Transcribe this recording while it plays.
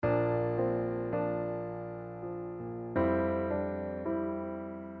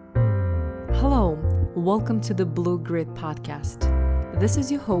Welcome to the Blue Grid podcast. This is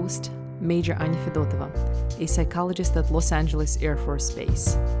your host, Major Anya Fedotova, a psychologist at Los Angeles Air Force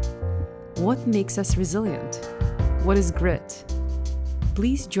Base. What makes us resilient? What is grit?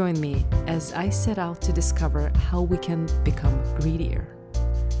 Please join me as I set out to discover how we can become greedier.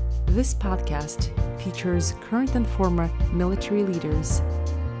 This podcast features current and former military leaders,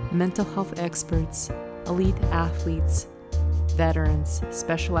 mental health experts, elite athletes, veterans,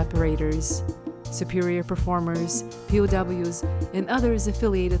 special operators, superior performers, POWs, and others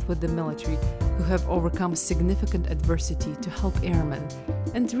affiliated with the military who have overcome significant adversity to help airmen,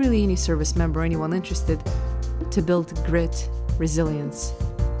 and really any service member, anyone interested, to build grit, resilience,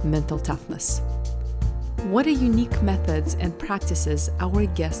 mental toughness. What are unique methods and practices our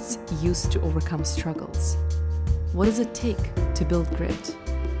guests use to overcome struggles? What does it take to build grit?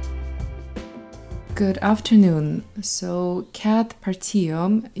 Good afternoon. So, Kat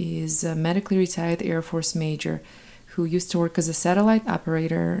Portillo is a medically retired Air Force major who used to work as a satellite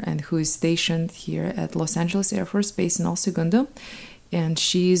operator and who is stationed here at Los Angeles Air Force Base in El Segundo, and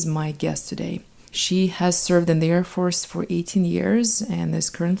she's my guest today. She has served in the Air Force for 18 years and is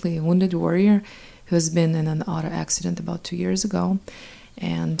currently a wounded warrior who has been in an auto accident about 2 years ago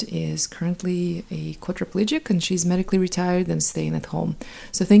and is currently a quadriplegic, and she's medically retired and staying at home.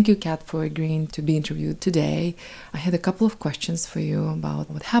 So thank you, Kat, for agreeing to be interviewed today. I had a couple of questions for you about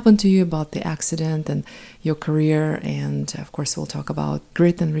what happened to you, about the accident and your career, and of course we'll talk about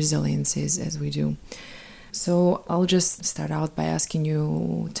grit and resilience as we do. So I'll just start out by asking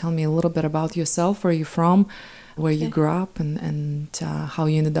you, tell me a little bit about yourself, where you're from, where you grew up, and how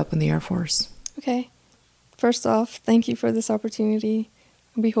you ended up in the Air Force. Okay. First off, thank you for this opportunity.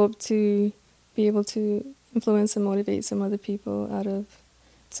 We hope to be able to influence and motivate some other people out of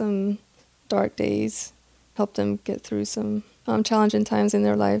some dark days, help them get through some challenging times in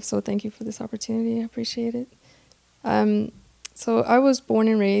their life. So thank you for this opportunity. I appreciate it. So I was born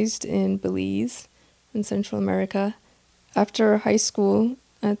and raised in Belize in Central America. After high school,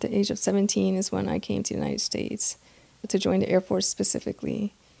 at the age of 17, is when I came to the United States to join the Air Force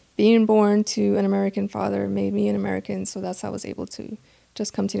specifically. Being born to an American father made me an American, so that's how I was able to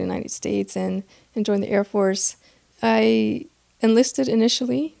just come to the United States and join the Air Force. I enlisted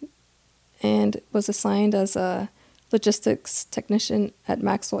initially and was assigned as a logistics technician at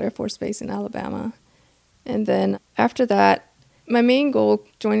Maxwell Air Force Base in Alabama. And then after that, my main goal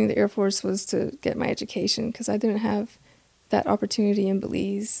joining the Air Force was to get my education because I didn't have that opportunity in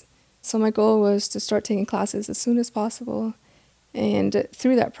Belize. So my goal was to start taking classes as soon as possible. And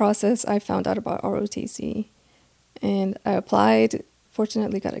through that process, I found out about ROTC. And I applied,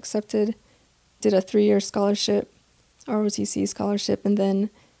 fortunately got accepted, did a 3-year scholarship, ROTC scholarship, and then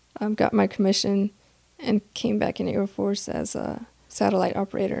got my commission and came back in the Air Force as a satellite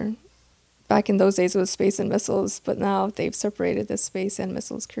operator. Back in those days, it was space and missiles, but now they've separated the space and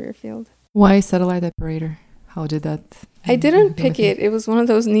missiles career field. Why satellite operator? How did that? I didn't pick it. It was one of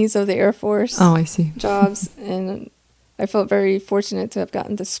those needs of the Air Force. Oh, I see. Jobs, and I felt very fortunate to have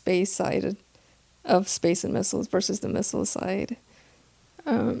gotten the space side of space and missiles versus the missile side.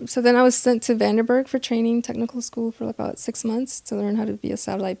 So then I was sent to Vandenberg for training, technical school for about 6 months to learn how to be a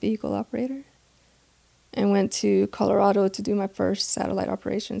satellite vehicle operator. And went to Colorado to do my first satellite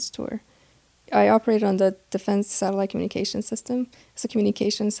operations tour. I operated on the Defense Satellite Communication System. It's a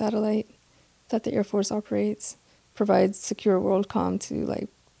communication satellite that the Air Force operates, provides secure WorldCom to like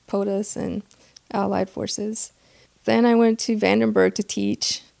POTUS and allied forces. Then I went to Vandenberg to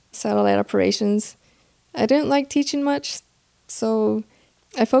teach satellite operations. I didn't like teaching much, so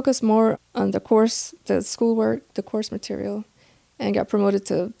I focused more on the course, the schoolwork, the course material, and got promoted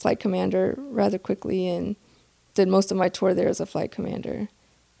to flight commander rather quickly and did most of my tour there as a flight commander,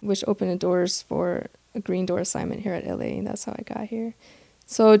 which opened the doors for a green door assignment here at LA, and that's how I got here.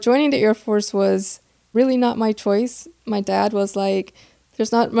 So joining the Air Force was really not my choice. My dad was like,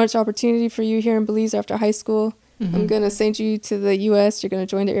 there's not much opportunity for you here in Belize after high school. Mm-hmm. I'm going to send you to the U.S. You're going to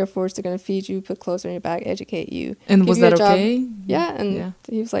join the Air Force. They're going to feed you, put clothes on your back, educate you. And was that okay? Yeah, and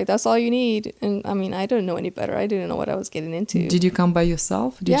he was like, that's all you need. And I mean, I didn't know any better. I didn't know what I was getting into. Did you come by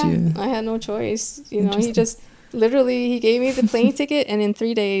yourself? I had no choice. You know, he just literally, he gave me the plane ticket, and in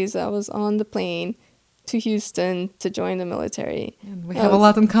 3 days I was on the plane to Houston to join the military. And we have a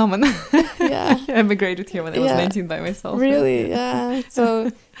lot in common. Yeah. I immigrated here when I was 19 by myself. Really, yeah.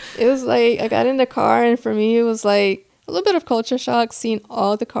 So it was like, I got in the car, and for me, it was like a little bit of culture shock seeing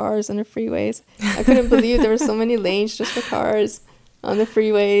all the cars on the freeways. I couldn't believe there were so many lanes just for cars on the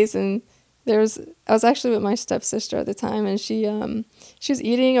freeways, and I was actually with my stepsister at the time, and she was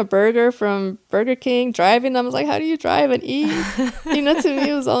eating a burger from Burger King, driving. I was like, how do you drive and eat? To me,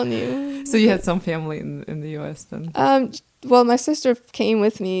 it was all new. So you had some family in the US then? Well, my sister came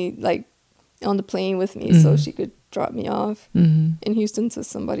with me, like on the plane with me, so she could drop me off in Houston to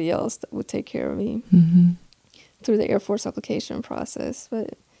somebody else that would take care of me through the Air Force application process.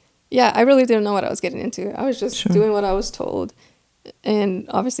 But yeah, I really didn't know what I was getting into. I was just doing what I was told. And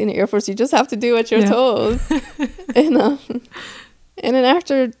obviously in the Air Force, you just have to do what you're told. And then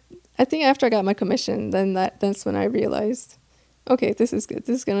after I got my commission, then that's when I realized, okay, this is good.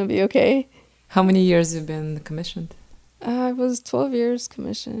 This is going to be okay. How many years have you been commissioned? I was 12 years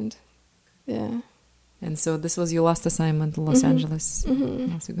commissioned. Yeah. And so this was your last assignment in Los Angeles.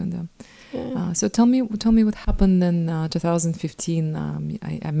 Yeah. So tell me what happened in 2015.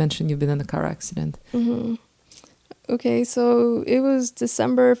 I mentioned you've been in a car accident. Okay, so it was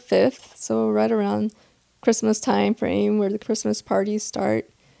December 5th, so right around Christmas time frame where the Christmas parties start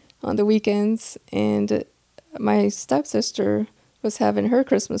on the weekends. And my stepsister was having her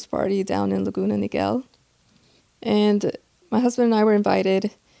Christmas party down in Laguna Niguel. And my husband and I were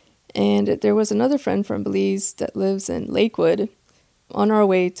invited. And there was another friend from Belize that lives in Lakewood on our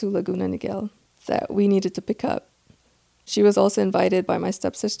way to Laguna Niguel that we needed to pick up. She was also invited by my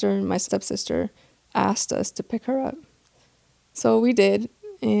stepsister, and my stepsister asked us to pick her up. So we did,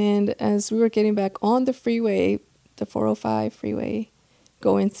 and as we were getting back on the freeway, the 405 freeway,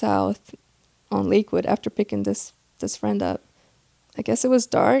 going south on Lakewood after picking this friend up, I guess it was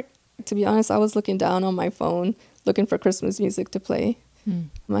dark. To be honest, I was looking down on my phone, looking for Christmas music to play.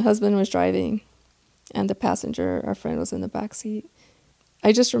 My husband was driving, and the passenger, our friend, was in the back seat.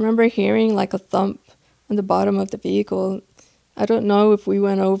 I just remember hearing like a thump on the bottom of the vehicle. I don't know if we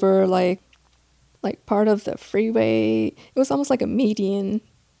went over like part of the freeway. It was almost like a median.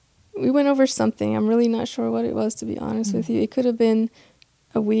 We went over something. I'm really not sure what it was, to be honest with you. It could have been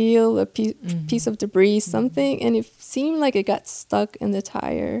a wheel, a piece of debris, something, and it seemed like it got stuck in the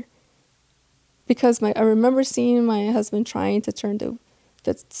tire. Because I remember seeing my husband trying to turn the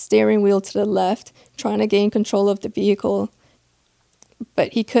steering wheel to the left, trying to gain control of the vehicle,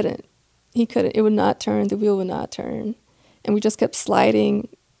 but he couldn't. It would not turn. The wheel would not turn, and we just kept sliding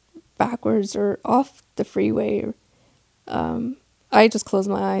backwards or off the freeway. I just closed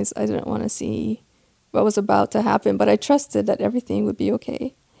my eyes. I didn't want to see what was about to happen, but I trusted that everything would be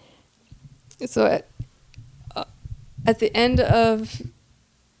okay. So at the end of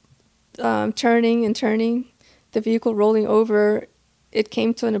turning, the vehicle rolling over, it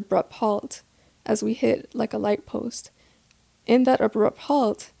came to an abrupt halt as we hit like a light post. In that abrupt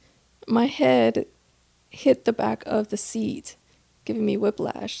halt, my head hit the back of the seat, giving me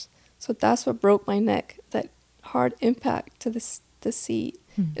whiplash. So that's what broke my neck. That hard impact to the seat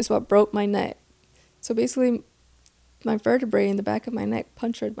is what broke my neck. So basically, my vertebrae in the back of my neck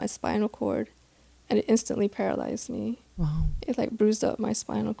punctured my spinal cord, and it instantly paralyzed me. Wow. It like bruised up my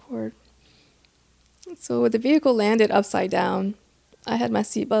spinal cord. So the vehicle landed upside down. I had my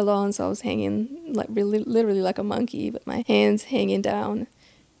seatbelt on, so I was hanging like literally like a monkey, but my hands hanging down.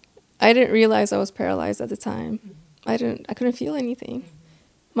 I didn't realize I was paralyzed at the time. I couldn't feel anything.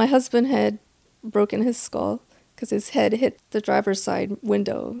 My husband had broken his skull because his head hit the driver's side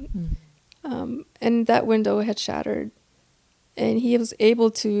window, and that window had shattered. And he was able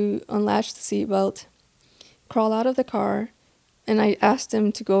to unlatch the seatbelt, crawl out of the car, and I asked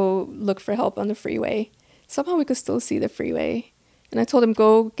him to go look for help on the freeway. Somehow we could still see the freeway. And I told him,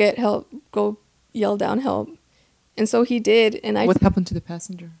 go get help, go yell down help. And so he did. And What happened to the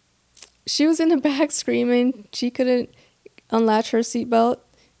passenger? She was in the back screaming. She couldn't unlatch her seatbelt.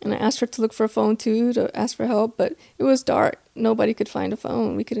 And I asked her to look for a phone too, to ask for help. But it was dark. Nobody could find a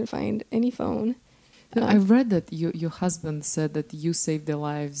phone. We couldn't find any phone. I read that your husband said that you saved their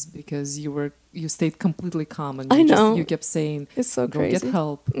lives because you stayed completely calm and you kept saying, it's so go crazy. get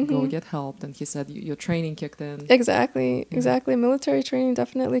help, go get help. And he said your training kicked in. Exactly. Military training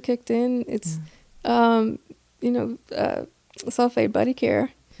definitely kicked in. It's, self-aid buddy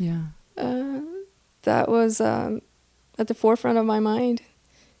care. Yeah. That was at the forefront of my mind.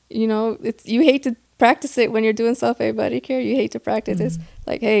 You hate to practice it when you're doing self-aid buddy care. You hate to practice this,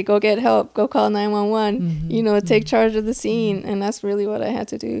 like, hey, go get help, go call 911, take charge of the scene. And that's really what I had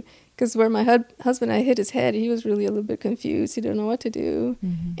to do. Because where my husband, I hit his head, he was really a little bit confused. He didn't know what to do.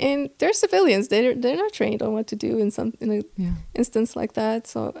 And they're civilians. They're not trained on what to do in an instance like that.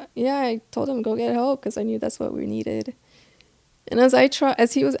 So, I told him go get help because I knew that's what we needed. And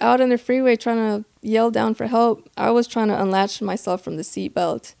as he was out on the freeway trying to yell down for help, I was trying to unlatch myself from the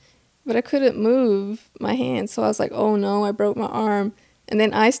seatbelt. But I couldn't move my hand. So I was like, oh, no, I broke my arm. And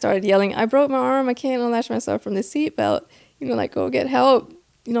then I started yelling, I broke my arm. I can't unlatch myself from the seatbelt. Like, go get help.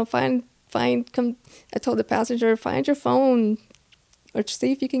 Come. I told the passenger, find your phone or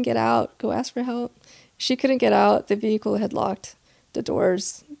see if you can get out. Go ask for help. She couldn't get out. The vehicle had locked the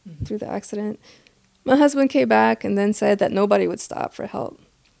doors through the accident. My husband came back and then said that nobody would stop for help.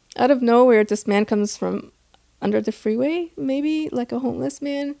 Out of nowhere, this man comes from under the freeway, maybe like a homeless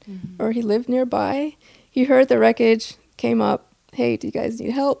man, or he lived nearby. He heard the wreckage, came up, hey, do you guys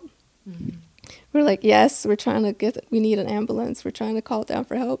need help? We're like, yes, we need an ambulance. We're trying to call down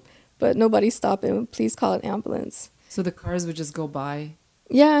for help, but nobody's stopping. Please call an ambulance. So the cars would just go by?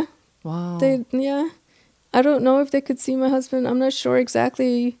 Yeah. Wow. I don't know if they could see my husband. I'm not sure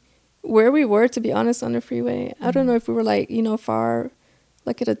exactly where we were, to be honest, on the freeway. I don't know if we were like, far,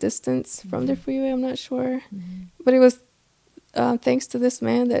 like at a distance from the freeway. I'm not sure. But it was thanks to this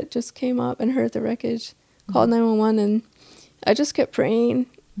man that just came up and heard the wreckage, called 911, and I just kept praying,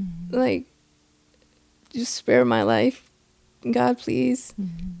 like, just spare my life. God, please.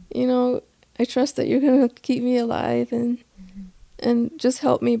 I trust that you're going to keep me alive and just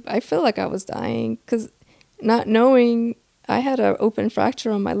help me. I feel like I was dying because not knowing, I had an open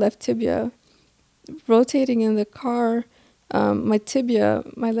fracture on my left tibia. Rotating in the car, my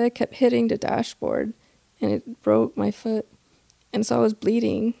leg kept hitting the dashboard and it broke my foot. And so I was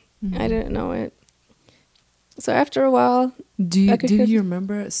bleeding. I didn't know it. So after a while, do you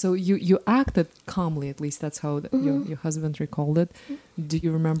remember? So you acted calmly, at least that's how your husband recalled it. Do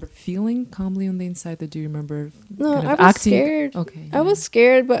you remember feeling calmly on the inside? Or do you remember? No, kind of I was acting? scared. Okay, I was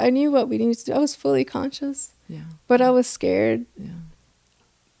scared, but I knew what we needed to do. I was fully conscious. Yeah. But I was scared. Yeah.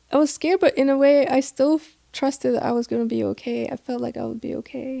 I was scared, but in a way, I still trusted that I was going to be okay. I felt like I would be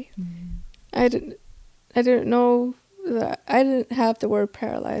okay. I didn't know that I didn't have the word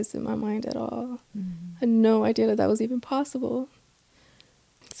paralyzed in my mind at all. I had no idea that was even possible.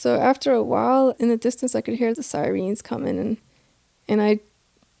 So after a while, in the distance, I could hear the sirens coming, and I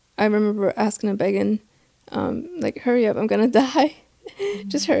remember asking and begging, like, hurry up, I'm gonna die.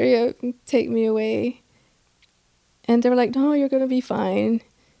 Just hurry up and take me away. And they were like, no, you're gonna be fine.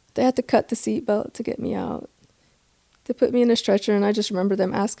 They had to cut the seatbelt to get me out. They put me in a stretcher, and I just remember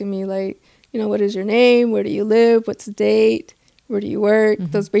them asking me, like, what is your name? Where do you live? What's the date? Where do you work?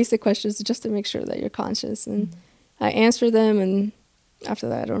 Those basic questions just to make sure that you're conscious. And I answered them, and after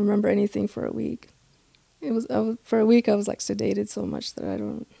that, I don't remember anything for a week. For a week, I was like sedated so much that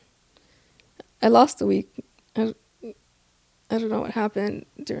I lost a week. I don't know what happened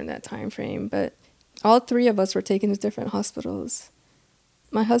during that time frame, but all three of us were taken to different hospitals.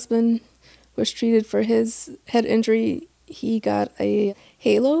 My husband was treated for his head injury. He got a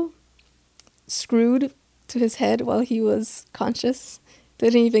halo screwed to his head while he was conscious. They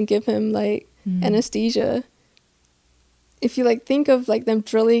didn't even give him anesthesia. If you think of them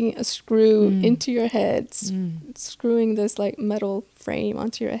drilling a screw into your head, screwing this metal frame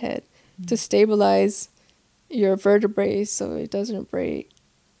onto your head to stabilize your vertebrae so it doesn't break.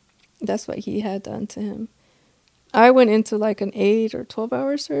 That's what he had done to him. I went into an 8 or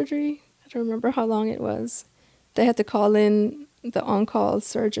 12-hour surgery. I don't remember how long it was. They had to call in the on-call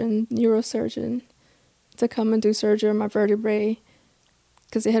surgeon, neurosurgeon, to come and do surgery on my vertebrae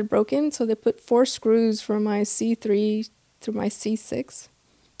because it had broken. So they put 4 screws from my C3 to my C6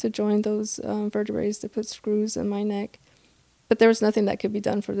 to join those vertebrae. They put screws in my neck. But there was nothing that could be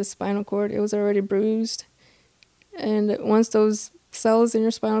done for the spinal cord. It was already bruised. And once those cells in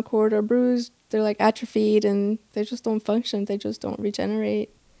your spinal cord are bruised, they're atrophied and they just don't function. They just don't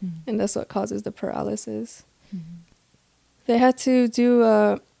regenerate. And that's what causes the paralysis. They had to do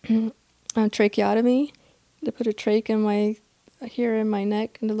a tracheotomy. They put a trach in my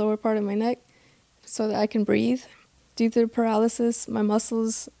neck, in the lower part of my neck, so that I can breathe. Due to the paralysis, my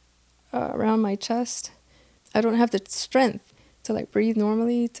muscles around my chest, I don't have the strength to breathe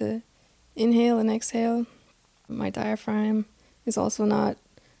normally, to inhale and exhale. My diaphragm is also not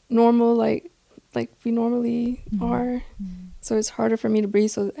normal like we normally are. So it's harder for me to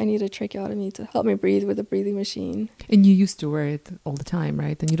breathe, so I need a tracheotomy to help me breathe with a breathing machine. And you used to wear it all the time,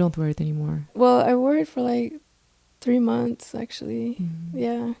 right? And you don't wear it anymore? Well, I wore it for 3 months, actually.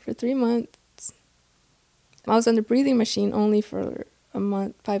 Yeah, for 3 months. I was on the breathing machine only for a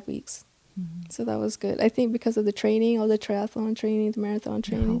month, 5 weeks. So that was good. I think because of the training, all the triathlon training, the marathon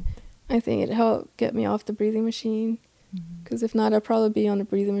training, I think it helped get me off the breathing machine. Because if not, I'd probably be on the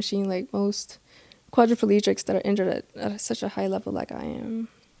breathing machine like most quadriplegics that are injured at such a high level like I am.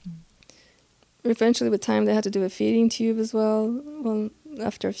 Eventually, with time, they had to do a feeding tube as well. Well,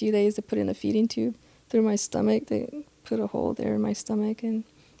 after a few days, they put in a feeding tube through my stomach. They put a hole there in my stomach and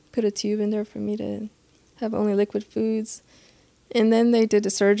put a tube in there for me to have only liquid foods. And then they did the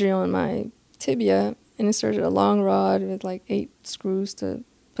surgery on my tibia and inserted a long rod with like 8 screws to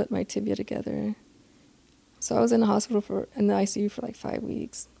put my tibia together. So I was in the hospital in the ICU for like 5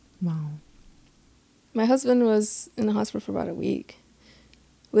 weeks. Wow. My husband was in the hospital for about a week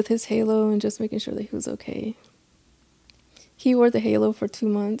with his halo and just making sure that he was okay. He wore the halo for 2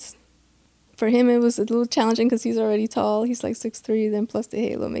 months. For him, it was a little challenging because he's already tall. He's like 6'3", then plus the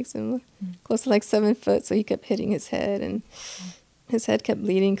halo makes him close to like 7 foot. So he kept hitting his head, and his head kept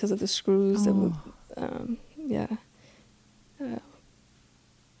bleeding because of the screws. Oh.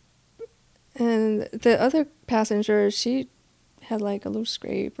 And the other passenger, she had like a little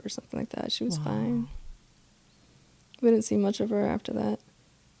scrape or something like that. She was Wow. fine. We didn't see much of her after that.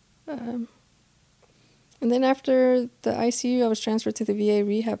 And then after the ICU, I was transferred to the VA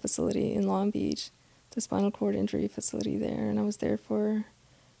rehab facility in Long Beach, the spinal cord injury facility there. And I was there for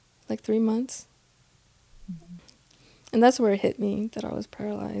like 3 months. Mm-hmm. And that's where it hit me that I was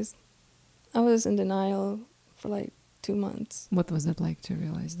paralyzed. I was in denial for like 2 months. What was it like to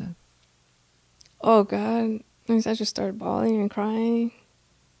realize that? Oh, God. I just started bawling and crying.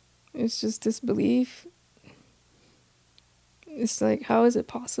 It's just disbelief. It's like, how is it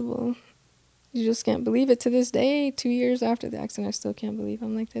possible? You just can't believe it. To this day, 2 years after the accident, I still can't believe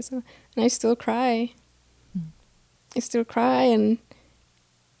I'm like this. And I still cry. I still cry, and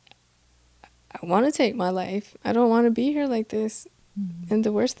I want to take my life. I don't want to be here like this. And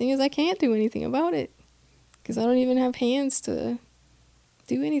the worst thing is I can't do anything about it because I don't even have hands to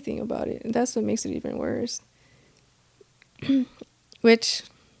do anything about it. And that's what makes it even worse. Which,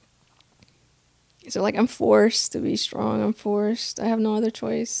 so like I'm forced to be strong. I'm forced. I have no other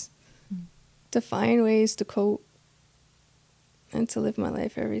choice to find ways to cope and to live my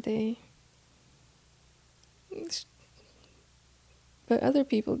life every day. But other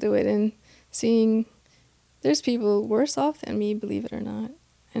people do it, and seeing there's people worse off than me, believe it or not.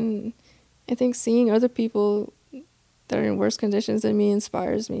 And I think seeing other people that are in worse conditions than me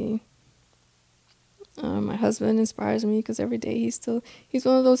inspires me. My husband inspires me because every day he's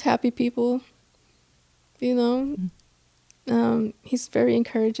one of those happy people, you know. He's very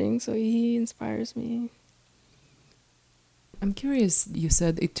encouraging, so he inspires me. I'm curious, you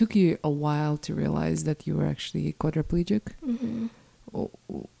said it took you a while to realize that you were actually quadriplegic. Mm-hmm.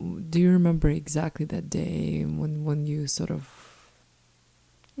 Do you remember exactly that day when you sort of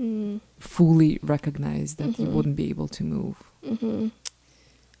fully recognized that you wouldn't be able to move? Mm-hmm.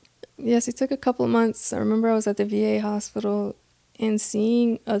 Yes, it took a couple months. I remember I was at the VA hospital and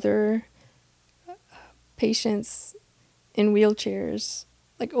seeing other patients in wheelchairs,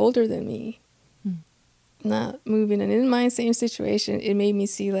 like older than me, not moving. And in my same situation, it made me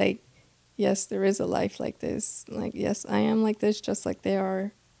see, like, yes, there is a life like this. Like, yes, I am like this, just like they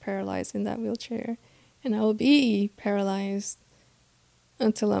are paralyzed in that wheelchair. And I will be paralyzed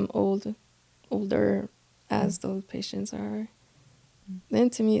until I'm older, as those patients are. Then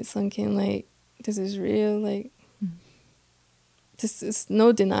to me, it sunk in, like, this is real. Like, this is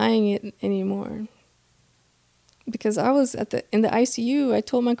no denying it anymore. Because I was in the ICU, I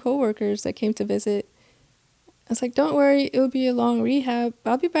told my coworkers that came to visit, I was like, don't worry, it'll be a long rehab.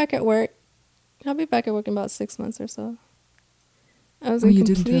 I'll be back at work. I'll be back at work in about 6 months or so. I was you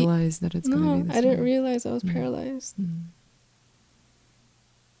didn't realize that it's going to be this No, I didn't way. realize I was paralyzed.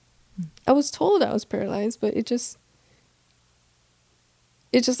 I was told I was paralyzed, but it just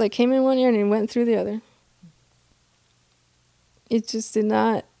like came in one ear and it went through the other. It just did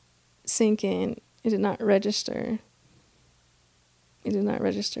not sink in. It did not register. It did not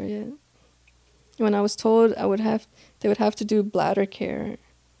register yet. When I was told they would have to do bladder care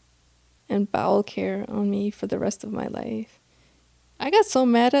and bowel care on me for the rest of my life, I got so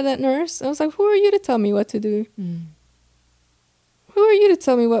mad at that nurse. I was like, who are you to tell me what to do? Who are you to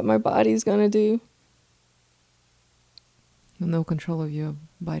tell me what my body's going to do? You have no control of your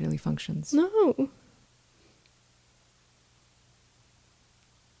bodily functions. No.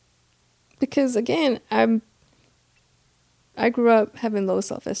 Because again, I grew up having low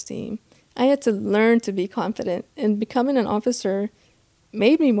self-esteem. I had to learn to be confident, and becoming an officer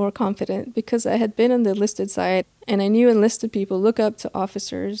made me more confident because I had been on the enlisted side, and I knew enlisted people look up to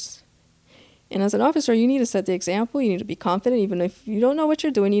officers. And as an officer, you need to set the example. You need to be confident. Even if you don't know what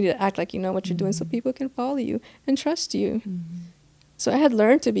you're doing, you need to act like you know what you're doing so people can follow you and trust you. So I had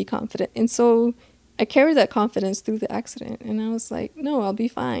learned to be confident. And so I carried that confidence through the accident. And I was like, no, I'll be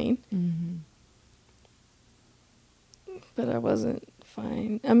fine. But I wasn't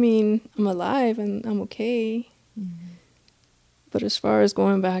fine. I mean, I'm alive and I'm okay. But as far as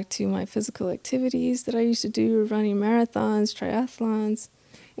going back to my physical activities that I used to do, running marathons, triathlons,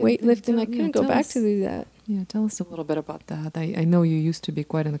 weightlifting, I couldn't go back to do that. Yeah, tell us a little bit about that. I know you used to be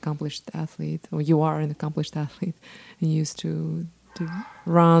quite an accomplished athlete, or you are an accomplished athlete, and you used to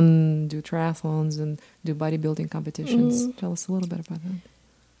run, do triathlons, and do bodybuilding competitions. Tell us a little bit about that.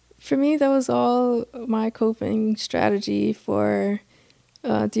 For me, that was all my coping strategy for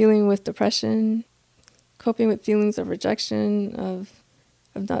dealing with depression, coping with feelings of rejection, of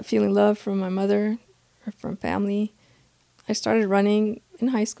not feeling love from my mother or from family. I started running in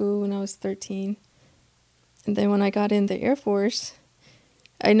high school when I was 13. And then when I got in the Air Force,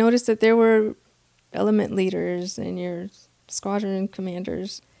 I noticed that there were element leaders and your squadron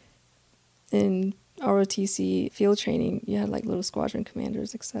commanders in ROTC field training. You had like little squadron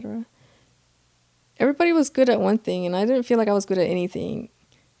commanders, etc. Everybody was good at one thing, and I didn't feel like I was good at anything.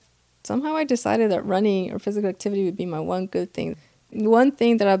 Somehow I decided that running or physical activity would be my one good thing, one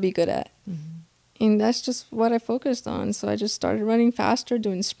thing that I'd be good at. And that's just what I focused on. So I just started running faster,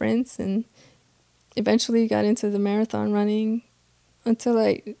 doing sprints, and eventually got into the marathon running until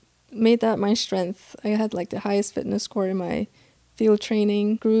I made that my strength. I had like the highest fitness score in my field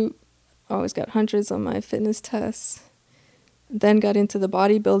training group. I always got hundreds on my fitness tests. Then got into the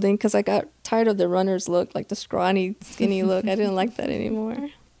bodybuilding because I got tired of the runner's look, like the scrawny, skinny look. I didn't like that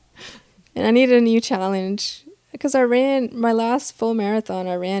anymore. And I needed a new challenge because I ran my last full marathon.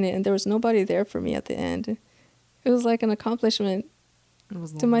 I ran it and there was nobody there for me at the end. It was like an accomplishment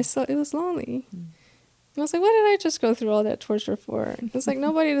to myself. It was lonely. And I was like, why did I just go through all that torture for? It's like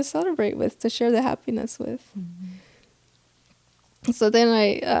nobody to celebrate with, to share the happiness with. So then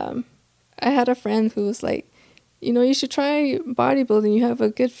I had a friend who was like, you know, you should try bodybuilding. You have a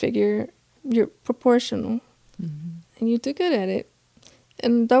good figure. You're proportional. And you do good at it.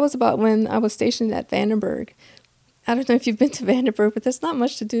 And that was about when I was stationed at Vandenberg. I don't know if you've been to Vandenberg, but there's not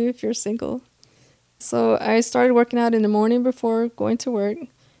much to do if you're single. So I started working out in the morning before going to work.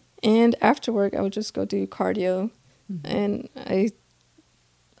 And after work, I would just go do cardio. And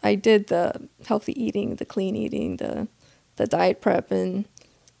I did the healthy eating, the clean eating, the diet prep, and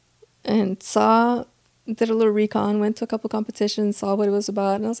did a little recon, went to a couple competitions, saw what it was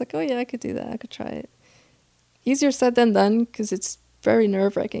about, and I was like, oh yeah, I could do that, I could try it. Easier said than done, because it's very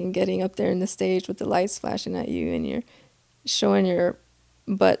nerve-wracking getting up there in the stage with the lights flashing at you, and you're showing your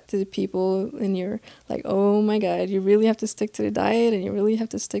butt to the people, and you're like, oh my God, you really have to stick to the diet, and you really have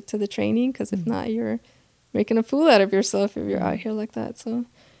to stick to the training, because if not, you're making a fool out of yourself if you're out here like that. So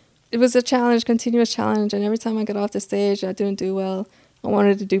it was a challenge, continuous challenge, and every time I got off the stage, I didn't do well. I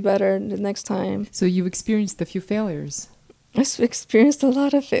wanted to do better the next time. So you've experienced a few failures. I've experienced a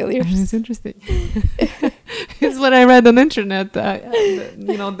lot of failures. It's interesting. It's what I read on the internet.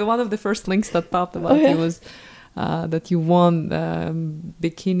 You know, one of the first links that popped about you was that you won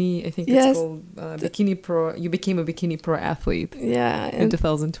bikini. I think it's called bikini pro. You became a bikini pro athlete. Yeah, in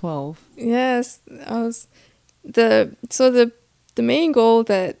 2012. Yes, I was the main goal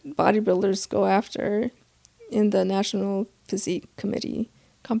that bodybuilders go after in the National Physique Committee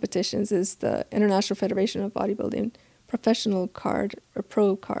competitions is the International Federation of Bodybuilding professional card or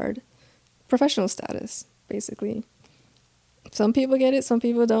pro card, professional status, basically. Some people get it, some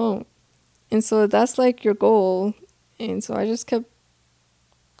people don't. And so that's like your goal. And so I just kept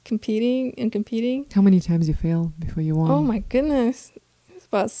competing and competing. How many times you failed before you won? Oh my goodness. It was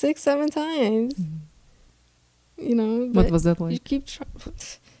about 6-7 times. You know. What was that like? You keep trying.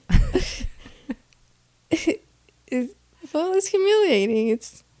 It's humiliating.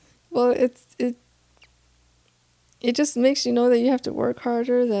 It just makes you know that you have to work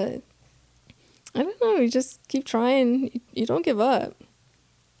harder, that, I don't know, you just keep trying. You don't give up.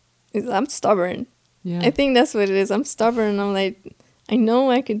 I'm stubborn. Yeah. I think that's what it is. I'm stubborn. I'm like, I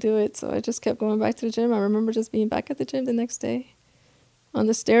know I can do it. So I just kept going back to the gym. I remember just being back at the gym the next day on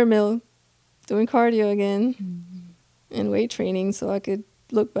the stair mill, doing cardio again and weight training so I could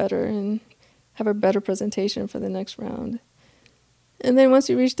look better and have a better presentation for the next round. And then once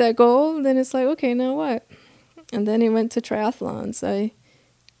you reach that goal, then it's like, okay, now what? And then it went to triathlons. I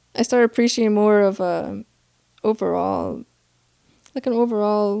started appreciating more of an overall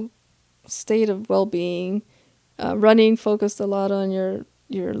state of well-being. Running focused a lot on your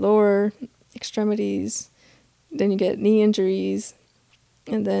lower extremities. Then you get knee injuries.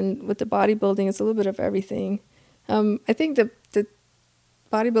 And then with the bodybuilding, it's a little bit of everything. I think the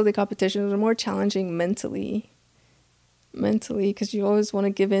bodybuilding competitions are more challenging mentally, because you always want to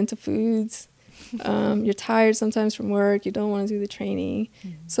give in to foods. You're tired sometimes from work. You don't want to do the training.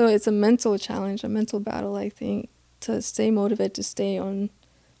 So it's a mental challenge, a mental battle, I think, to stay motivated, to stay on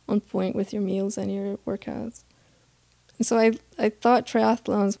point with your meals and your workouts. And so I thought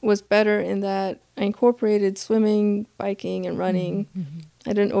triathlons was better in that I incorporated swimming, biking, and running.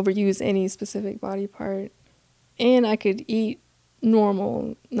 I didn't overuse any specific body part. and I could eat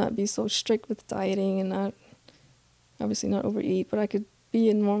normal, not be so strict with dieting and not overeat, but I could be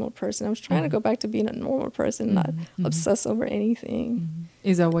a normal person. I was trying to go back to being a normal person, not obsess over anything.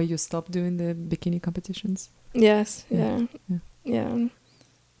 Is that why you stopped doing the bikini competitions? Yes, yeah.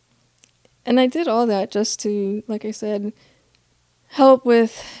 And I did all that just to, like I said, help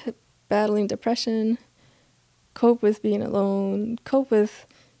with battling depression, cope with being alone, cope with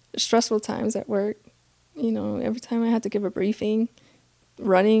stressful times at work. You know, every time I had to give a briefing,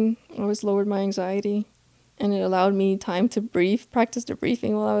 running always lowered my anxiety, and it allowed me time to practice the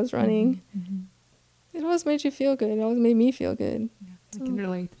briefing while I was running. It always made you feel good. It always made me feel good. I can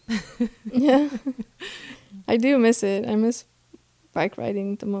relate. Yeah. I do miss it. I miss bike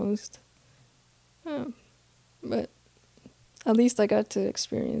riding the most. But at least I got to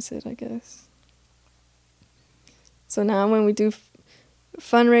experience it, I guess. So now when we do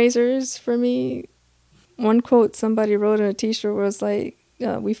fundraisers for me, one quote somebody wrote on a t-shirt was like,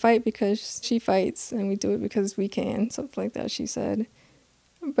 we fight because she fights, and we do it because we can, something like that, she said.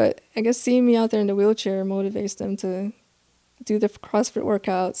 But I guess seeing me out there in the wheelchair motivates them to do the CrossFit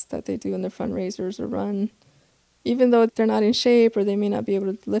workouts that they do in their fundraisers or run. Even though they're not in shape or they may not be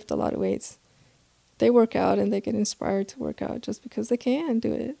able to lift a lot of weights, they work out and they get inspired to work out just because they can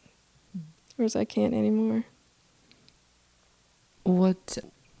do it, whereas I can't anymore. What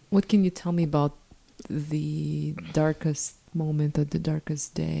can you tell me about the darkest moment or the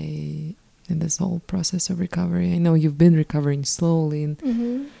darkest day in this whole process of recovery? I know you've been recovering slowly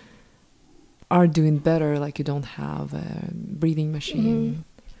and are doing better, like you don't have a breathing machine.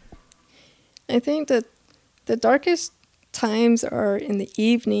 I think that the darkest times are in the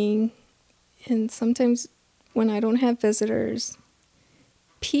evening and sometimes when I don't have visitors.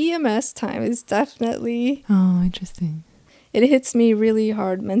 PMS time is definitely... Oh, interesting. It hits me really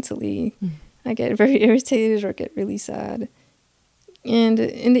hard mentally. I get very irritated or get really sad. And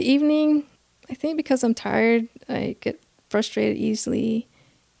in the evening, I think because I'm tired, I get frustrated easily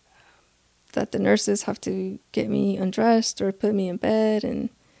that the nurses have to get me undressed or put me in bed and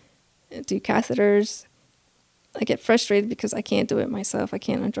do catheters. I get frustrated because I can't do it myself. I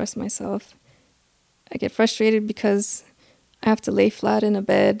can't undress myself. I get frustrated because I have to lay flat in a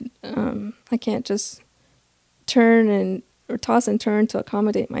bed. I can't just turn or toss and turn to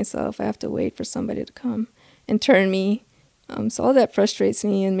accommodate myself. I have to wait for somebody to come and turn me. So all that frustrates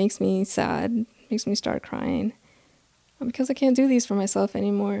me and makes me sad, makes me start crying because I can't do these for myself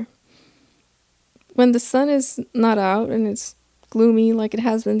anymore. When the sun is not out and it's gloomy like it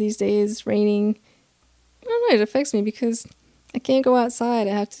has been these days, raining, I don't know, it affects me because I can't go outside.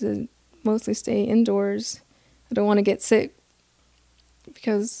 I have to mostly stay indoors. I don't want to get sick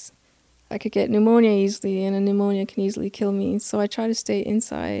because I could get pneumonia easily, and a pneumonia can easily kill me. So I try to stay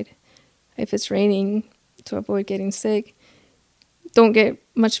inside if it's raining to avoid getting sick. Don't get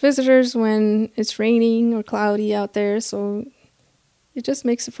much visitors when it's raining or cloudy out there, so it just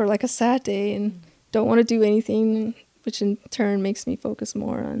makes it for like a sad day and don't want to do anything, which in turn makes me focus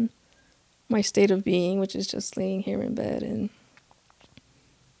more on my state of being, which is just laying here in bed and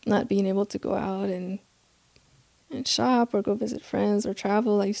not being able to go out and shop or go visit friends or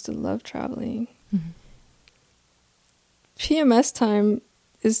travel. I used to love traveling. PMS time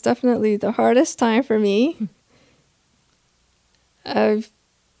is definitely the hardest time for me. I've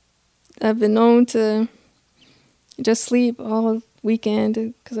been known to just sleep all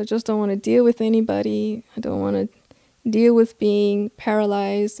weekend because I just don't want to deal with anybody. I don't want to deal with being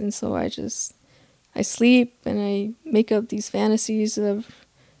paralyzed, and so I sleep and I make up these fantasies of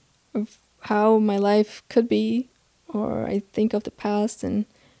how my life could be, or I think of the past and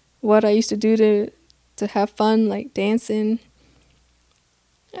what I used to do to have fun, like dancing.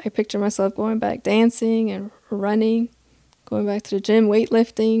 I picture myself going back dancing and running, going back to the gym,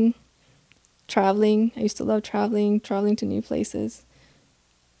 weightlifting, traveling. I used to love traveling to new places.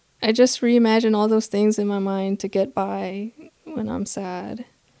 I just reimagine all those things in my mind to get by when I'm sad.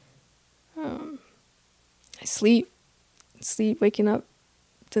 I sleep, waking up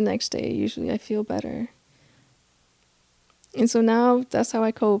the next day. Usually I feel better. And so now that's how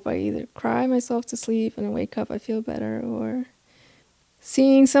I cope. I either cry myself to sleep and I wake up, I feel better, or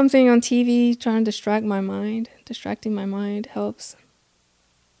seeing something on TV, trying to distracting my mind helps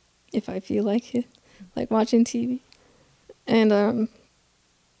if I feel like it, like watching TV. And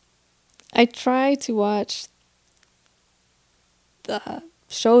I try to watch the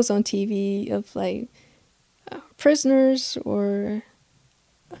shows on TV of like prisoners or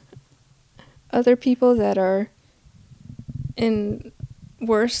other people that are in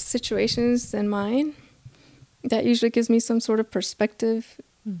worse situations than mine. That usually gives me some sort of perspective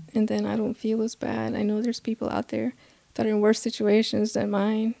And then I don't feel as bad. I know there's people out there that are in worse situations than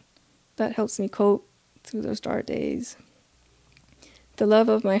mine. That helps me cope through those dark days. The love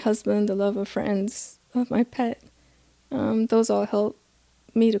of my husband, the love of friends, of my pet, those all help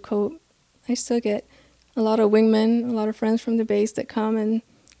me to cope. I still get a lot of wingmen, a lot of friends from the base that come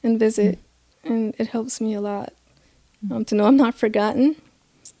and visit, and it helps me a lot to know I'm not forgotten.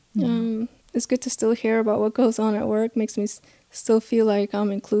 It's good to still hear about what goes on at work, makes me still feel like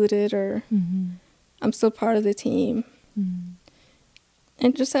I'm included or I'm still part of the team.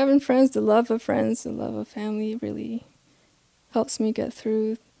 And just having friends, the love of family really helps me get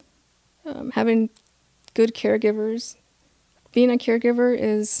through. Having good caregivers. Being a caregiver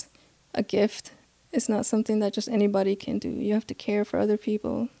is a gift. It's not something that just anybody can do. You have to care for other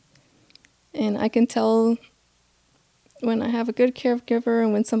people. And I can tell when I have a good caregiver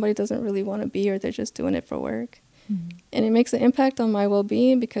and when somebody doesn't really want to be or they're just doing it for work. And it makes an impact on my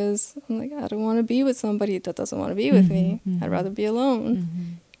well-being because I'm like, I don't want to be with somebody that doesn't want to be with me. I'd rather be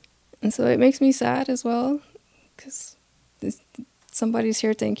alone. And so it makes me sad as well because somebody's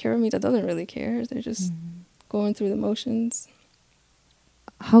here taking care of me that doesn't really care. They're just going through the motions.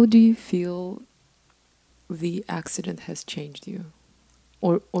 How do you feel the accident has changed you?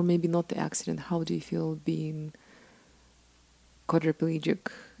 Or maybe not the accident. How do you feel being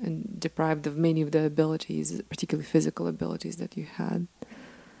quadriplegic and deprived of many of the abilities, particularly physical abilities that you had,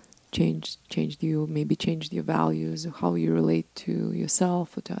 changed you, maybe changed your values, how you relate to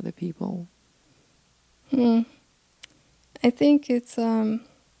yourself or to other people? I think it's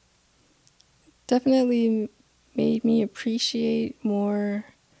definitely made me appreciate more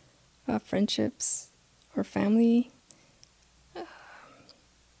friendships or family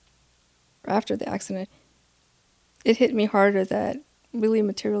after the accident. It hit me harder that really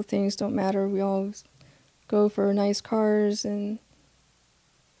material things don't matter. We all go for nice cars and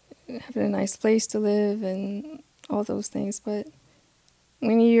having a nice place to live and all those things. But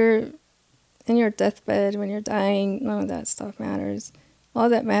when you're in your deathbed, when you're dying, none of that stuff matters. All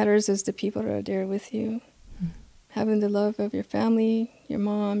that matters is the people that are there with you. Having the love of your family, your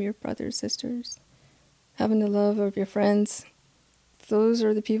mom, your brothers, sisters. Having the love of your friends. Those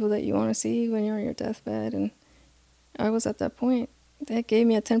are the people that you want to see when you're on your deathbed. And I was at that point. That gave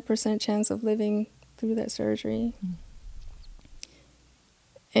me a 10% chance of living through that surgery.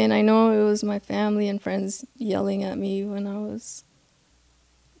 And I know it was my family and friends yelling at me when I was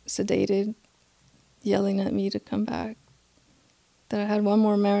sedated, yelling at me to come back, that I had one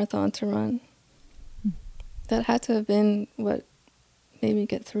more marathon to run. That had to have been what made me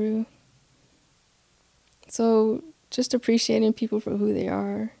get through. So just appreciating people for who they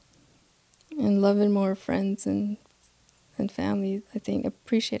are and loving more friends and family, I think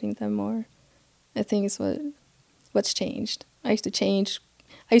appreciating them more, I think is what's changed. I used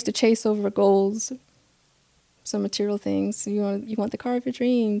to chase over goals, some material things. You want the car of your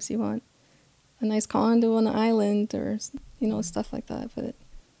dreams, you want a nice condo on an island or, stuff like that. But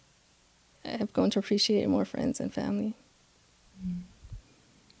I've grown to appreciate more friends and family.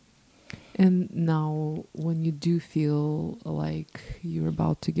 And now when you do feel like you're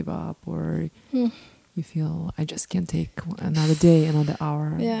about to give up or you feel, I just can't take another day, another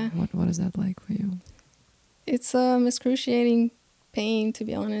hour. Yeah. What is that like for you? It's excruciating pain, to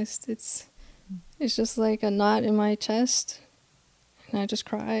be honest. It's just like a knot in my chest, and I just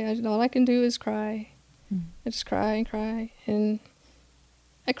cry. All I can do is cry. I just cry and cry, and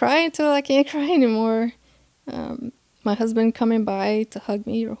I cry until I can't cry anymore. My husband coming by to hug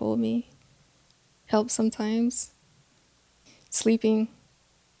me or hold me helps sometimes. Sleeping,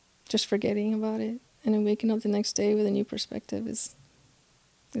 just forgetting about it, and then waking up the next day with a new perspective is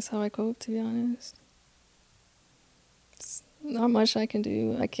how I cope, to be honest. It's not much I can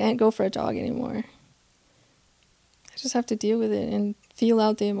do. I can't go for a jog anymore. I just have to deal with it and feel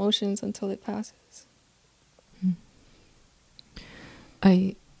out the emotions until it passes.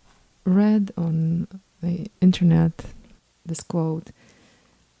 I read on the internet this quote,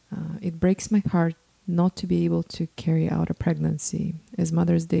 it breaks my heart not to be able to carry out a pregnancy. As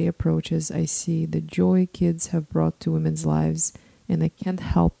Mother's Day approaches, I see the joy kids have brought to women's lives, and I can't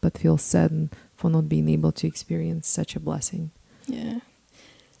help but feel saddened for not being able to experience such a blessing. Yeah.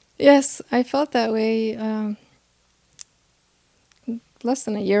 Yes, I felt that way less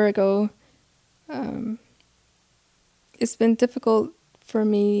than a year ago. It's been difficult for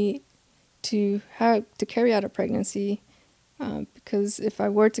me to carry out a pregnancy because if I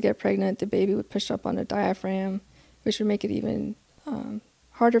were to get pregnant, the baby would push up on the diaphragm, which would make it even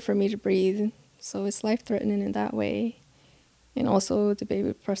harder for me to breathe. So it's life-threatening in that way. And also the baby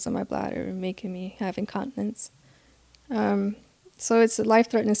would press on my bladder, making me have incontinence. So it's a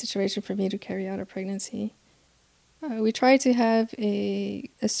life-threatening situation for me to carry out a pregnancy. We tried to have a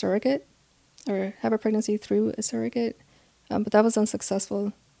surrogate, or have a pregnancy through a surrogate, but that was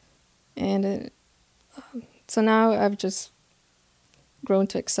unsuccessful. And so now I've just grown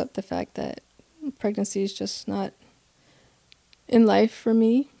to accept the fact that pregnancy is just not in life for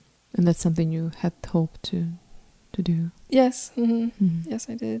me. And that's something you had hoped to do? Yes. Yes,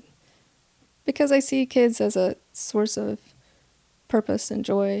 I did. Because I see kids as a source of purpose and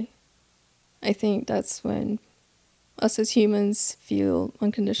joy. I think that's when us as humans feel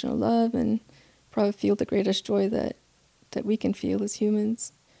unconditional love and probably feel the greatest joy that we can feel as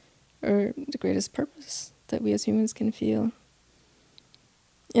humans, or the greatest purpose that we as humans can feel.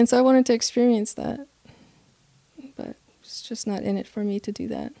 And so I wanted to experience that, but it's just not in it for me to do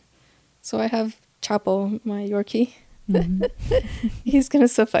that. So I have Chapo, my Yorkie. He's going to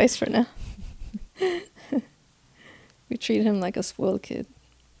suffice for now. We treat him like a spoiled kid.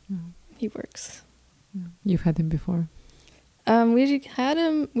 He works. You've had him before? We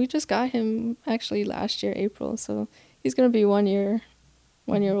just got him actually last year, April. So he's going to be 1 year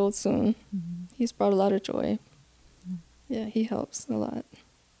old soon. He's brought a lot of joy. Yeah, he helps a lot.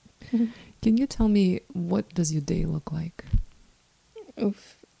 Can you tell me, what does your day look like?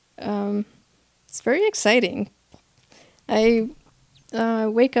 Oof. It's very exciting. I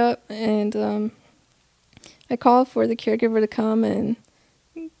wake up and I call for the caregiver to come and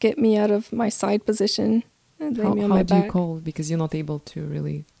get me out of my side position and lay me on my back. How do you call? Because you're not able to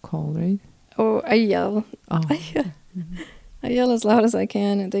really call, right? Oh, I yell. Oh. I yell as loud as I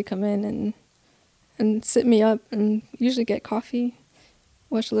can, and they come in and sit me up and usually get coffee,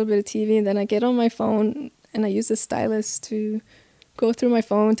 watch a little bit of TV, and then I get on my phone and I use the stylus to go through my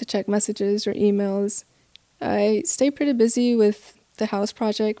phone to check messages or emails. I stay pretty busy with the house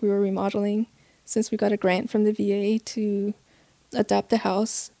project we were remodeling, since we got a grant from the VA to adapt the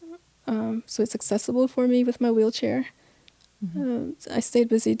house so it's accessible for me with my wheelchair. I stayed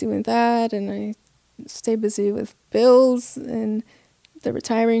busy doing that, and I stayed busy with bills and the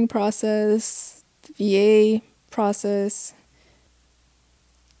retiring process, the VA process.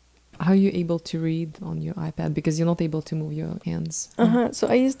 How are you able to read on your iPad? Because you're not able to move your hands. So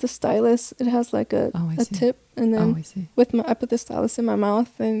I use the stylus. It has like a tip, and then I put the stylus in my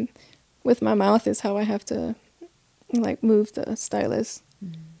mouth, and with my mouth is how I have to like move the stylus.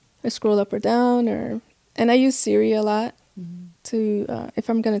 I scroll up or down, and I use Siri a lot to if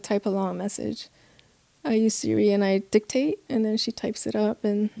I'm going to type a long message. I use Siri and I dictate, and then she types it up,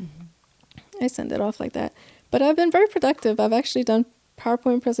 and I send it off like that. But I've been very productive. I've actually done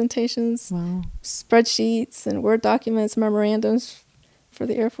PowerPoint presentations, spreadsheets, and Word documents, memorandums for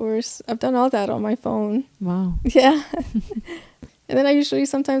the Air Force. I've done all that on my phone. Wow. Yeah. And then I usually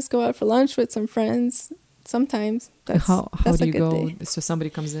sometimes go out for lunch with some friends. Sometimes. How do you go? Day. So somebody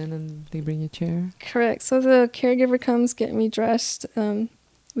comes in and they bring a chair? Correct. So the caregiver comes, get me dressed.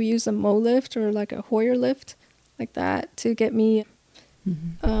 We use a Mo lift or like a Hoyer lift, like that, to get me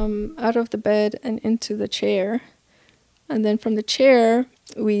out of the bed and into the chair. And then from the chair,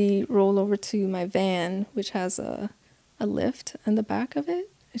 we roll over to my van, which has a lift in the back of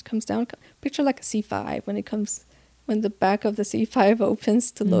it. It comes down. Picture like a C5 when the back of the C5 opens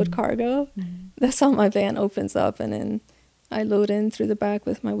to load cargo. That's how my van opens up, and then I load in through the back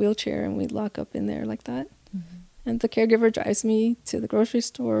with my wheelchair, and we lock up in there like that. And the caregiver drives me to the grocery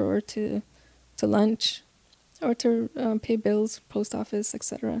store or to lunch or to pay bills, post office,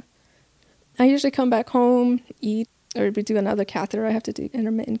 etc. I usually come back home, eat, or we do another catheter. I have to do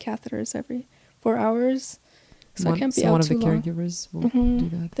intermittent catheters every 4 hours. So I can't be out too long. One of the caregivers will do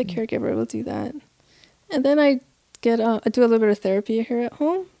that? The caregiver will do that. And then I do a little bit of therapy here at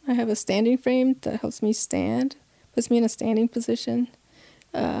home. I have a standing frame that helps me stand, puts me in a standing position.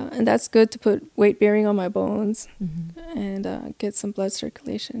 And that's good to put weight bearing on my bones and get some blood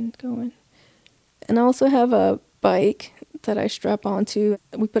circulation going. And I also have a bike that I strap onto.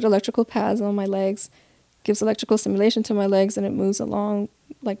 We put electrical pads on my legs, gives electrical stimulation to my legs, and it moves along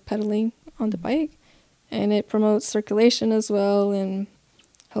like pedaling on the bike. And it promotes circulation as well and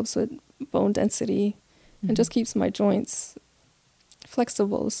helps with bone density and just keeps my joints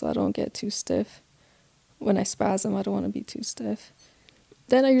flexible so I don't get too stiff. When I spasm, I don't want to be too stiff.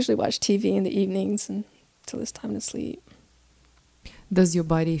 Then I usually watch TV in the evenings until it's time to sleep. Does your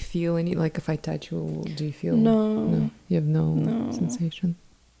body feel any, like if I touch you, do you feel? No. You have no sensation?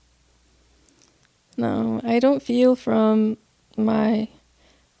 No, I don't feel from my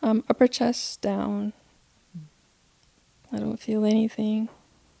upper chest down. I don't feel anything.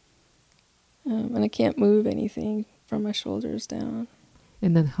 And I can't move anything from my shoulders down.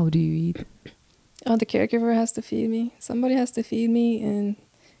 And then how do you eat? Oh, the caregiver has to feed me. Somebody has to feed me and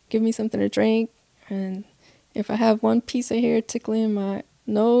give me something to drink. And if I have one piece of hair tickling my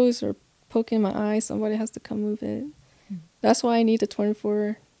nose or poking my eye, somebody has to come move it. That's why I need the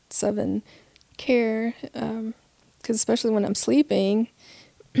 24/7 care, because especially when I'm sleeping,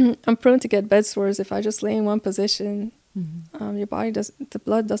 I'm prone to get bed sores if I just lay in one position. Your body the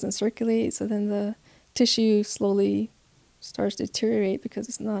blood doesn't circulate, so then the tissue slowly starts to deteriorate because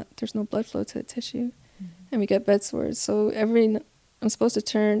there's no blood flow to the tissue, and we get bed sores. So I'm supposed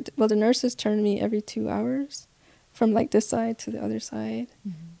to the nurses turn me every 2 hours from like this side to the other side.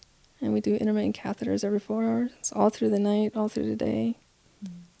 And we do intermittent catheters every 4 hours. It's all through the night, all through the day.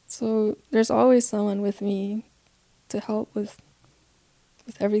 So there's always someone with me to help with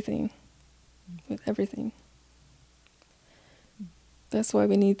everything. With everything. That's why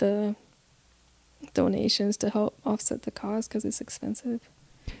we need the donations to help offset the cost, because it's expensive.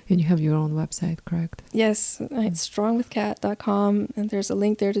 And you have your own website, correct? Yes, it's strongwithkat.com, and there's a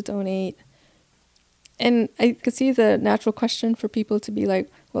link there to donate. And I could see the natural question for people to be like,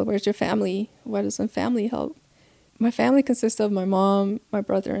 well, where's your family? Why doesn't family help? My family consists of my mom, my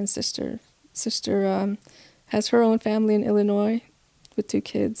brother, and sister. Sister has her own family in Illinois with 2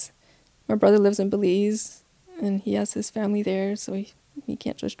 kids. My brother lives in Belize, and he has his family there, so he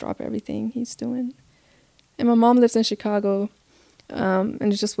can't just drop everything he's doing. And my mom lives in Chicago,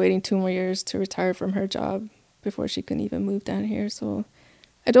 and is just waiting 2 more years to retire from her job before she can even move down here. So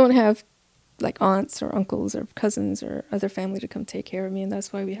I don't have like aunts or uncles or cousins or other family to come take care of me, and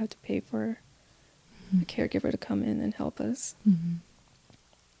that's why we have to pay for a caregiver to come in and help us.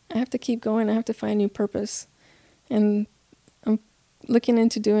 I have to keep going. I have to find new purpose, and I'm looking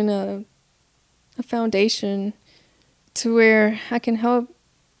into doing a foundation to where I can help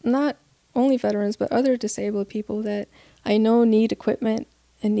not only veterans but other disabled people that I know need equipment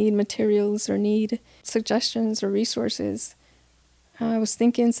and need materials or need suggestions or resources. I was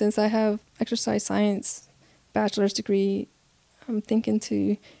thinking, since I have exercise science bachelor's degree, I'm thinking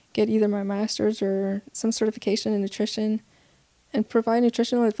to get either my master's or some certification in nutrition and provide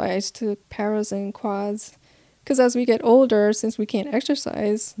nutritional advice to paras and quads. Because as we get older, since we can't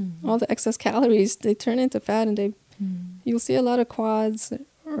exercise, all the excess calories, they turn into fat, and you'll see a lot of quads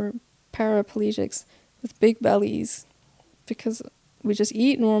or paraplegics with big bellies because we just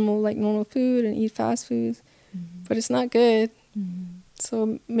eat normal food and eat fast foods, but it's not good.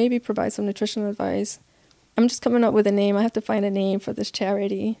 So maybe provide some nutritional advice. I'm just coming up with a name. I have to find a name for this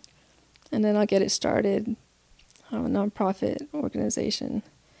charity, and then I'll get it started. I'm a nonprofit organization.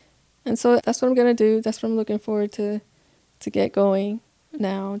 And so that's what I'm going to do. That's what I'm looking forward to get going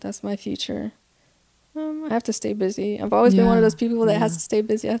now. That's my future. I have to stay busy. I've always been one of those people that has to stay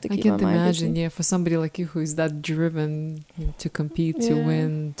busy. I have to keep my mind busy. I can't imagine, for somebody like you who is that driven to compete, to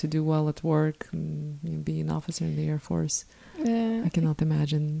win, to do well at work, and be an officer in the Air Force. I cannot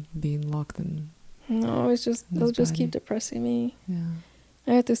imagine being locked in. No, it'll just keep depressing me.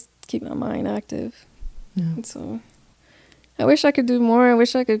 I have to keep my mind active. And so I wish I could do more. I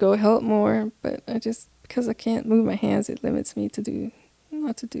wish I could go help more, but because I can't move my hands, it limits me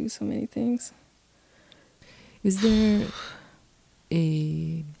not to do so many things. Is there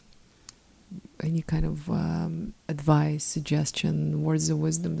any kind of advice, suggestion, words of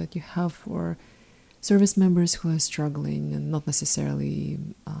wisdom that you have for service members who are struggling, and not necessarily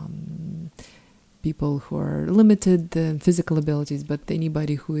people who are limited in physical abilities, but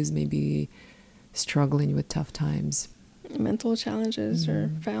anybody who is maybe struggling with tough times? Mental challenges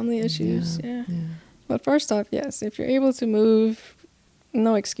or family issues, But first off, yes, if you're able to move,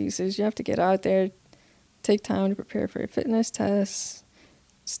 no excuses. You have to get out there, take time to prepare for your fitness tests,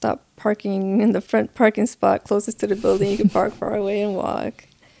 stop parking in the front parking spot closest to the building. You can park far away and walk.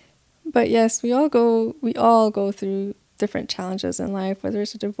 But yes, we all go through different challenges in life, whether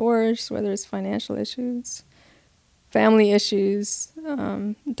it's a divorce, whether it's financial issues, family issues,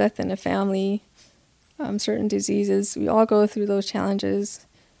 death in a family, certain diseases. We all go through those challenges.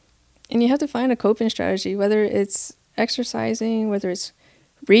 And you have to find a coping strategy, whether it's exercising, whether it's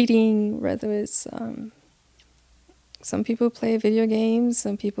reading, whether it's some people play video games,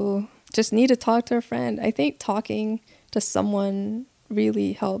 some people just need to talk to a friend. I think talking to someone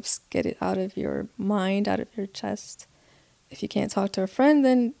really helps get it out of your mind, out of your chest. If you can't talk to a friend,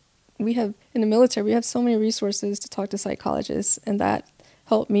 then in the military, we have so many resources to talk to psychologists, and that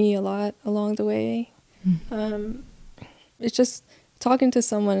helped me a lot along the way. It's just talking to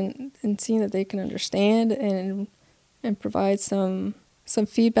someone and seeing that they can understand and provide some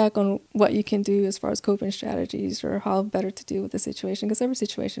feedback on what you can do as far as coping strategies or how better to deal with the situation, because every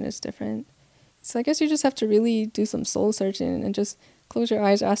situation is different. So I guess you just have to really do some soul searching and just close your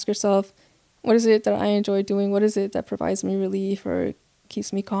eyes, ask yourself, what is it that I enjoy doing? What is it that provides me relief or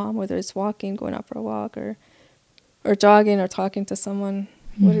keeps me calm, whether it's walking, going out for a walk, or jogging, or talking to someone.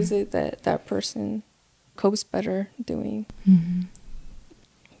 Mm-hmm. What is it that person copes better doing? Mm-hmm.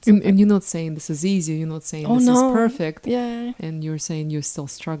 And you're not saying this is easy. You're not saying this is perfect. Yeah. And you're saying you're still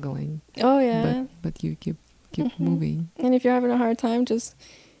struggling. Oh, yeah. But you keep moving. And if you're having a hard time, just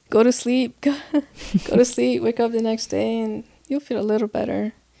go to sleep. Go to sleep, wake up the next day, and you'll feel a little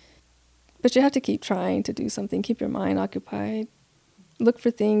better. But you have to keep trying to do something. Keep your mind occupied. Look for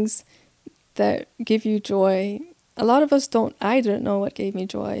things that give you joy. A lot of us I didn't know what gave me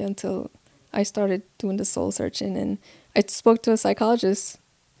joy until I started doing the soul searching. And I spoke to a psychologist,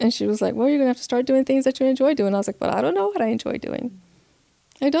 and she was like, well, you're going to have to start doing things that you enjoy doing. I was like, but I don't know what I enjoy doing.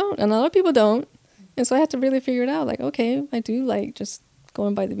 I don't. And a lot of people don't. And so I had to really figure it out. Like, okay, I do like just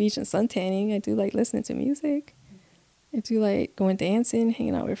going by the beach and suntanning. I do like listening to music. I do like going dancing,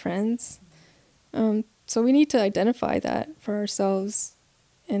 hanging out with friends. So we need to identify that for ourselves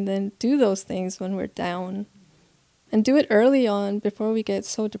and then do those things when we're down. And do it early on before we get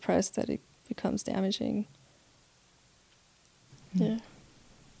so depressed that it becomes damaging. Yeah.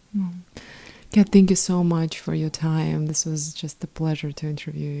 Kat, thank you so much for your time. This was just a pleasure to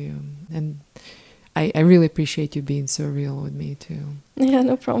interview you. And I really appreciate you being so real with me too. Yeah,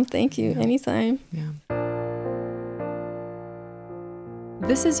 no problem. Thank you. Yeah. Anytime. Yeah.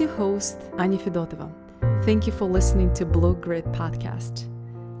 This is your host, Anya Fedotova. Thank you for listening to Blue Grit Podcast.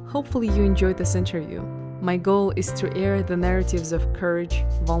 Hopefully you enjoyed this interview. My goal is to air the narratives of courage,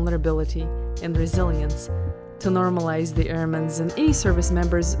 vulnerability, and resilience, to normalize the Airmen's and any service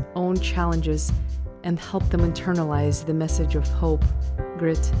member's own challenges and help them internalize the message of hope,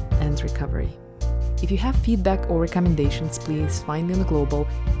 grit, and recovery. If you have feedback or recommendations, please find me on the Global,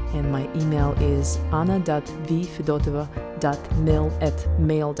 and my email is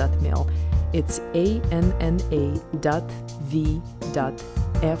anna.vfedotova.mail@mail.mail. It's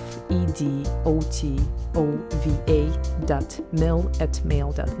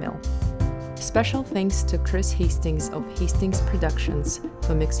anna.v.fedotova.mail@mail.mail. Special thanks to Chris Hastings of Hastings Productions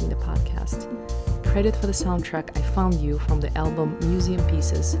for mixing the podcast. Credit for the soundtrack I Found You from the album Museum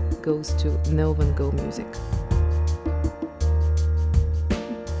Pieces goes to Nov & Go Music.